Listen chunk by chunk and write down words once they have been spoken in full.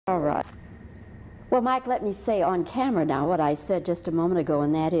All right. Well, Mike, let me say on camera now what I said just a moment ago,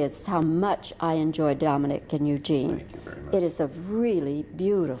 and that is how much I enjoyed Dominic and Eugene. Thank you very much. It is a really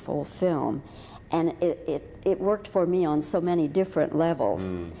beautiful film, and it worked for me on so many different levels.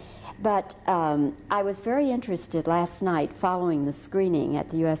 But I was very interested last night following the screening at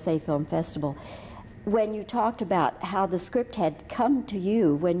the USA Film Festival when you talked about how the script had come to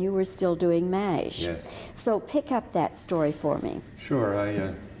you when you were still doing MASH. Yes. So pick up that story for me. Sure.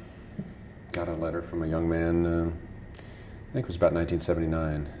 I got a letter from a young man, I think it was about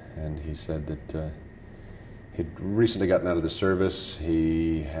 1979, and he said that he'd recently gotten out of the service.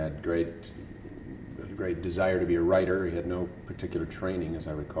 He had great desire to be a writer. He had no particular training, as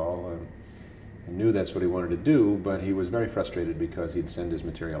I recall. He knew that's what he wanted to do, but he was very frustrated because he'd send his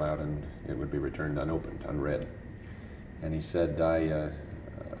material out and it would be returned unopened, unread. And he said,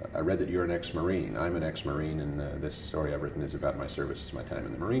 I read that you're an ex-Marine. I'm an ex-Marine, and this story I've written is about my service, my time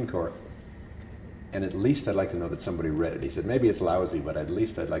in the Marine Corps. And at least I'd like to know that somebody read it. He said, maybe it's lousy, but at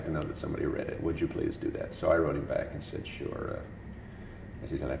least I'd like to know that somebody read it. Would you please do that? So I wrote him back and said, sure. I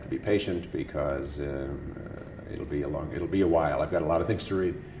said, you'll have to be patient because it'll be a while. I've got a lot of things to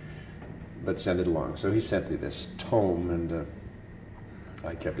read. But send it along. So he sent me this tome, and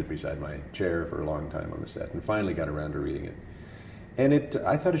I kept it beside my chair for a long time on the set, and finally got around to reading it. And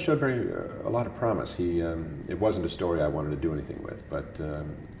I thought it showed a lot of promise. It wasn't a story I wanted to do anything with, but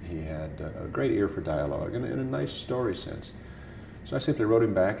he had a great ear for dialogue and a nice story sense. So I simply wrote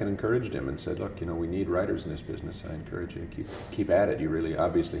him back and encouraged him and said, look, we need writers in this business. I encourage you to keep at it. You really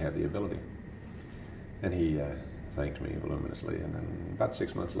obviously have the ability. And he thanked me voluminously, and then about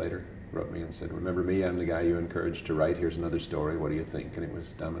 6 months later wrote me and said, remember me, I'm the guy you encouraged to write, here's another story, what do you think? And it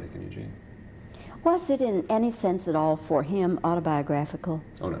was Dominic and Eugene. Was it in any sense at all for him autobiographical?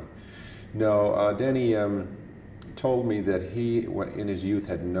 Oh no. No, Danny told me that he, in his youth,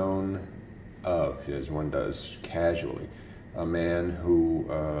 had known of, as one does casually, a man who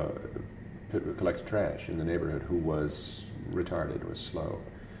collected trash in the neighborhood who was retarded, was slow.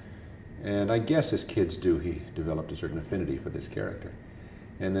 And I guess as kids do, he developed a certain affinity for this character.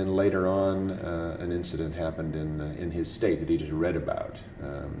 And then later on, an incident happened in his state that he just read about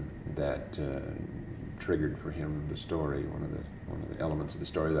that triggered for him the story, one of the elements of the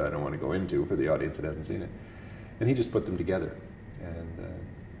story that I don't want to go into for the audience that hasn't seen it. And he just put them together and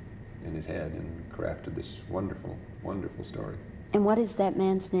in his head and crafted this wonderful, wonderful story. And what is that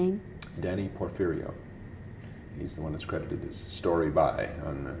man's name? Danny Porfirio. He's the one that's credited as story by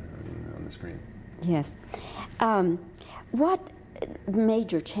on the screen. Yes. What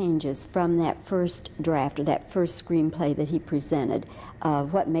major changes from that first draft or that first screenplay that he presented,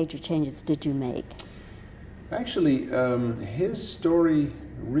 what major changes did you make? Actually, his story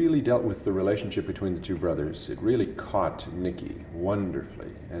really dealt with the relationship between the two brothers. It really caught Nicky wonderfully,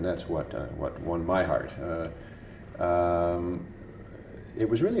 and that's what won my heart. It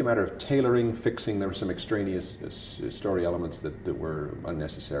was really a matter of tailoring, fixing. There were some extraneous story elements that were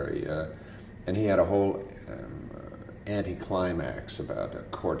unnecessary. And he had a whole anti-climax about a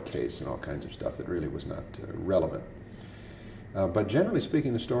court case and all kinds of stuff that really was not relevant. But generally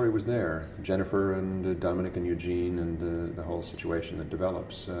speaking, the story was there. Jennifer and Dominic and Eugene and the whole situation that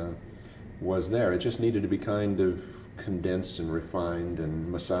develops was there. It just needed to be kind of condensed and refined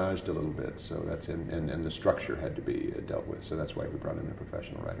and massaged a little bit. So that's and the structure had to be dealt with. So that's why we brought in the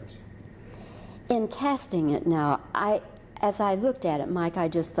professional writers. In casting it now, as I looked at it, Mike, I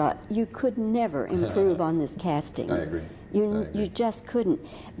just thought you could never improve on this casting. I agree. You just couldn't.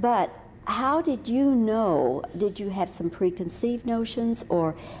 But how did you know? Did you have some preconceived notions,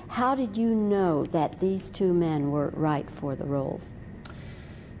 or how did you know that these two men were right for the roles?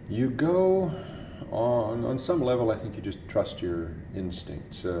 You go on some level. I think you just trust your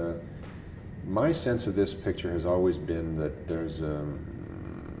instincts. My sense of this picture has always been that there's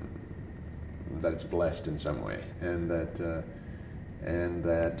that it's blessed in some way, and that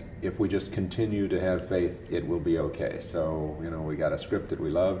if we just continue to have faith, it will be okay. So, we got a script that we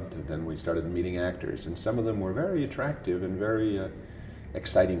loved, and then we started meeting actors, and some of them were very attractive and very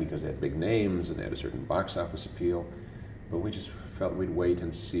exciting because they had big names and they had a certain box office appeal, but we just felt we'd wait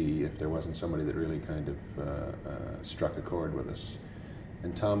and see if there wasn't somebody that really kind of struck a chord with us.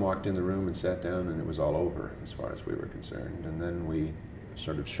 And Tom walked in the room and sat down, and it was all over as far as we were concerned. And then we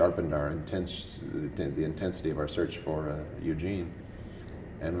sort of sharpened the intensity of our search for Eugene.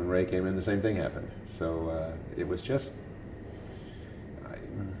 And when Ray came in, the same thing happened. So it was just, I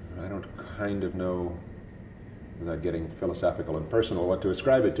don't kind of know, without getting philosophical and personal, what to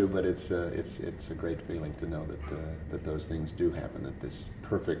ascribe it to, but it's a great feeling to know that those things do happen, that this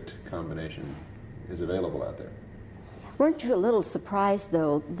perfect combination is available out there. Weren't you a little surprised,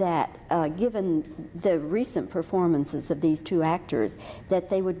 though, that given the recent performances of these two actors, that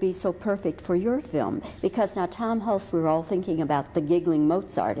they would be so perfect for your film? Because now Tom Hulse, we're all thinking about the giggling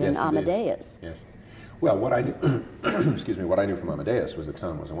Mozart in Amadeus. Yes. Well, what I knew, excuse me, what I knew from Amadeus was that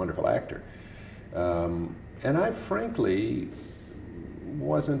Tom was a wonderful actor, and I frankly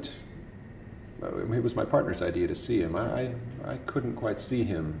wasn't. It was my partner's idea to see him. I couldn't quite see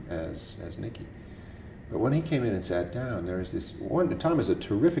him as Nicky. But when he came in and sat down, there is this one. Tom is a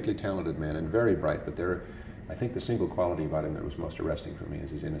terrifically talented man and very bright, but I think the single quality about him that was most arresting for me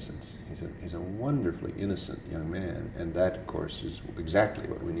is his innocence. He's a wonderfully innocent young man, and that, of course, is exactly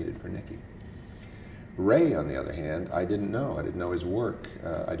what we needed for Nicky. Ray, on the other hand, I didn't know. I didn't know his work.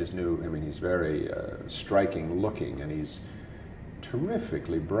 I just knew, I mean, he's very striking looking, and he's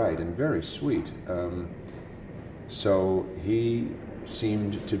terrifically bright and very sweet. So he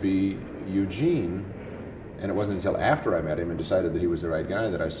seemed to be Eugene. And it wasn't until after I met him and decided that he was the right guy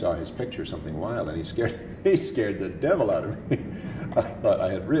that I saw his picture, Something Wild, and he scared the devil out of me. I thought,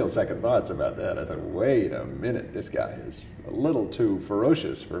 I had real second thoughts about that. I thought, wait a minute, this guy is a little too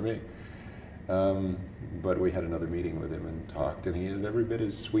ferocious for me. But we had another meeting with him and talked, and he is every bit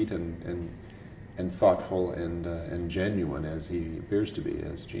as sweet and thoughtful and genuine as he appears to be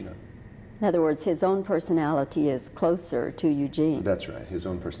as Gino. In other words, his own personality is closer to Eugene. That's right. His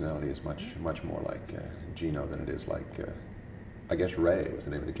own personality is much more like Gino than it is like, I guess Ray was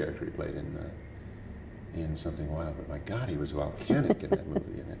the name of the character he played in Something Wild. But my God, he was volcanic in that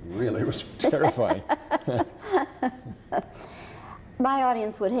movie, and it really was terrifying. My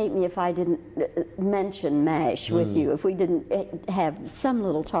audience would hate me if I didn't mention MASH with you, if we didn't have some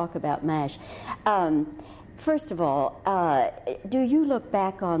little talk about MASH. First of all, do you look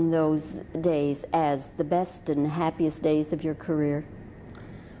back on those days as the best and happiest days of your career?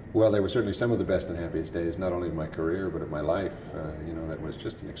 Well, they were certainly some of the best and happiest days, not only of my career, but of my life. You know, that was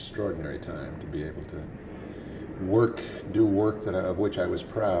just an extraordinary time to be able to do work of which I was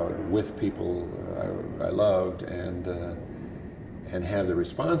proud, with people I loved, and have the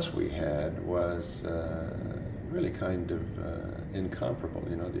response we had was really kind of incomparable.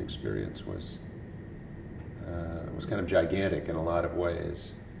 You know, the experience was kind of gigantic in a lot of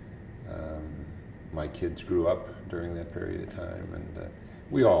ways. My kids grew up during that period of time, and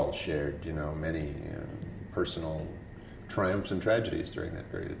we all shared, you know, many personal triumphs and tragedies during that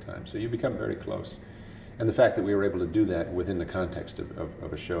period of time. So you become very close. And the fact that we were able to do that within the context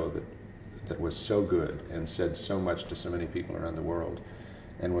of a show that was so good and said so much to so many people around the world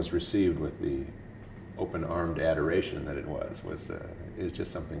and was received with the open-armed adoration that it is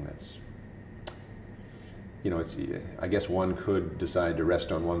just something that's, you know, I guess one could decide to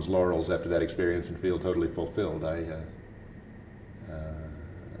rest on one's laurels after that experience and feel totally fulfilled.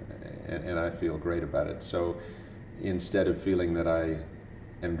 And I feel great about it. So instead of feeling that I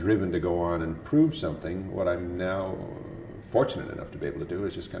am driven to go on and prove something, what I'm now fortunate enough to be able to do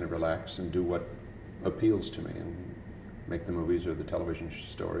is just kind of relax and do what appeals to me and make the movies or the television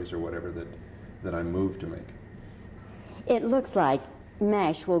stories or whatever that I'm moved to make. It looks like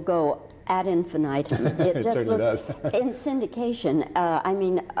MASH will go ad infinitum. It just certainly does. In syndication, I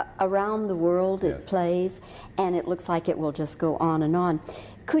mean, around the world it plays, and it looks like it will just go on and on.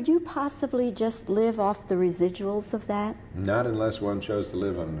 Could you possibly just live off the residuals of that? Not unless one chose to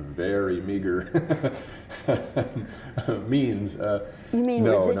live on very meager means. You mean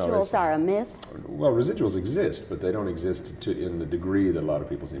residuals are a myth? Well, residuals exist, but they don't exist in the degree that a lot of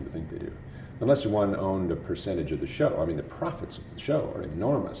people seem to think they do. Unless one owned a percentage of the show. I mean, the profits of the show are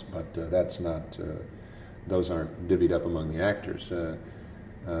enormous, but that's not, those aren't divvied up among the actors.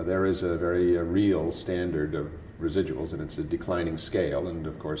 There is a very real standard of residuals, and it's a declining scale, and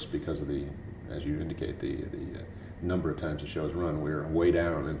of course, because of the, as you indicate, the number of times the show's run, we're way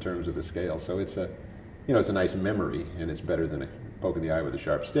down in terms of the scale. So it's a, you know, it's a nice memory, and it's better than a poke in the eye with a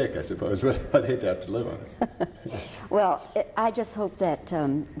sharp stick, I suppose, but I'd hate to have to live on it. Well, I just hope that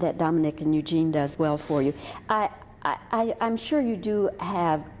that Dominic and Eugene does well for you. I'm sure you do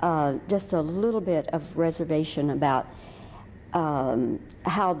have just a little bit of reservation about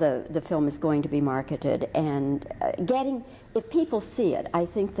how the film is going to be marketed, and if people see it, I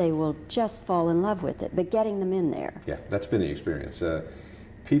think they will just fall in love with it, but getting them in there. Yeah, that's been the experience.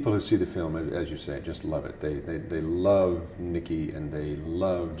 People who see the film, as you say, just love it. They love Nicky, and they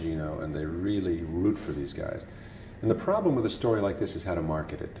love Gino, and they really root for these guys. And the problem with a story like this is how to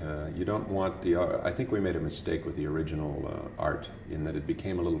market it. You don't want I think we made a mistake with the original art in that it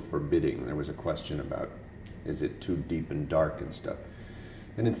became a little forbidding. There was a question about, is it too deep and dark and stuff?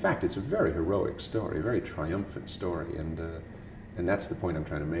 And in fact, it's a very heroic story, a very triumphant story, and And that's the point I'm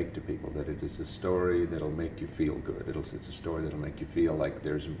trying to make to people, that it is a story that'll make you feel good. It's a story that'll make you feel like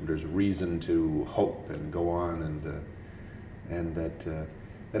there's reason to hope and go on, and that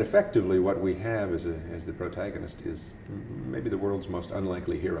effectively what we have as the protagonist is maybe the world's most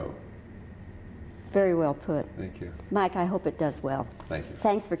unlikely hero. Very well put. Thank you. Mike, I hope it does well. Thank you.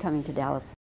 Thanks for coming to Dallas.